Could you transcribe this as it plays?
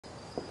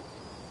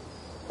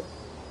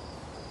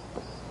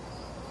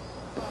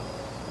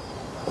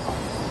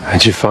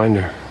How'd you find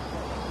her?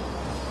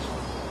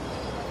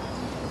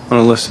 On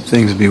a list of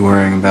things to be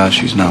worrying about,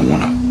 she's not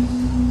one of them.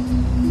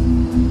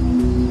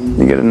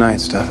 You get a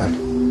night, Stefan.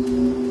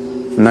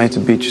 A night to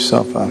beat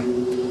yourself up.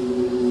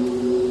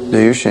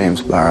 Do your shame,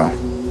 Spiral.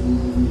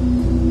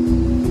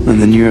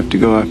 And then you have to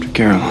go after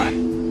Caroline.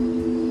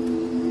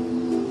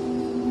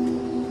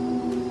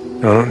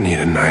 I don't need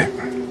a night.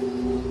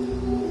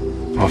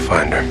 I'll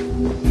find her.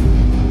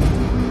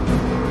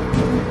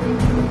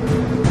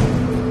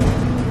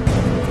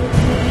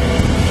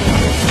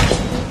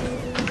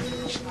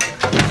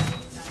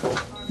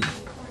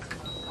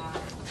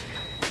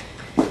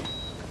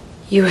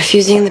 You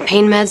refusing the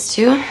pain meds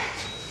too?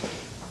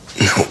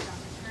 No.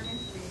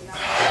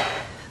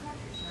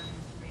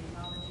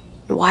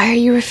 Why are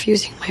you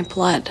refusing my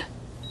blood?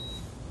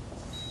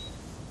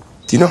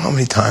 Do you know how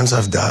many times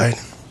I've died?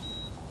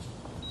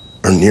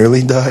 Or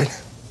nearly died?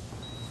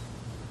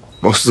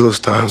 Most of those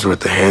times were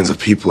at the hands of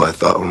people I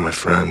thought were my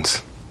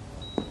friends.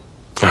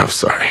 I'm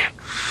sorry.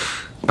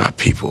 Not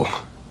people.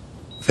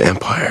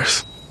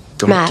 Vampires.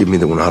 Don't Matt. give me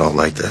the "I don't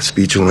like that"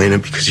 speech, Elena,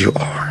 because you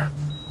are.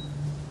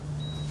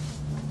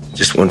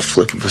 Just one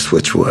flick of a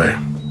switch away.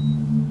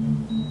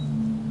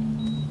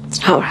 That's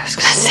not what I was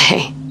gonna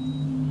say.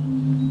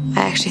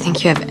 I actually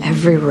think you have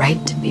every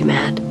right to be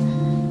mad.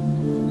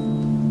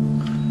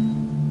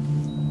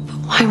 But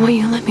why won't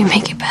you let me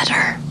make it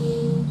better?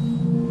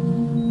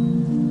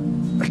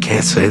 I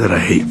can't say that I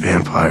hate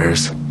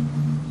vampires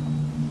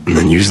and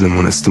then use them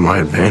when it's to my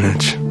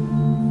advantage.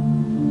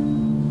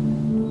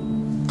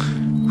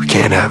 We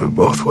can't have it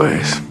both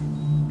ways,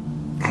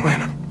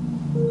 Elena.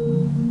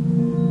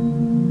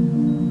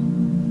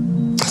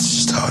 That's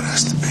just how it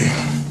has to be.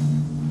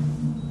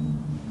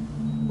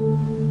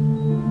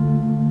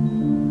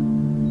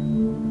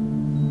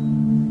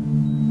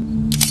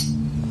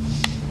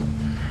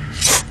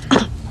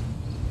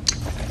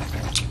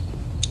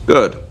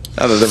 Good.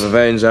 Now that the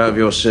veins out of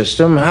your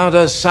system, how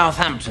does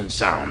Southampton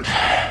sound?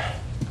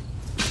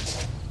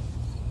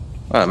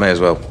 Well, it may as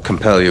well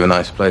compel you a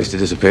nice place to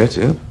disappear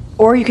to.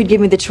 Or you could give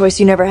me the choice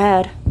you never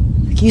had.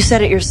 You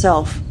said it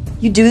yourself.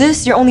 You do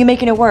this, you're only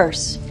making it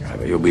worse. Yeah,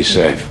 but you'll be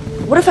safe.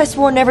 What if I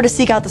swore never to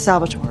seek out the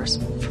Salvatores?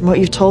 From what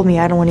you've told me,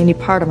 I don't want any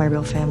part of my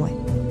real family.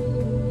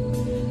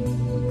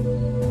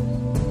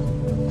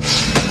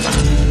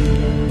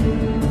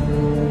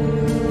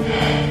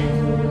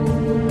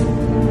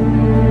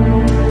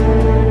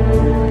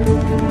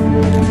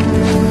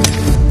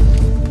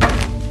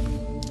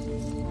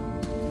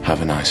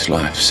 Have a nice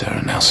life,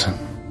 Sarah Nelson.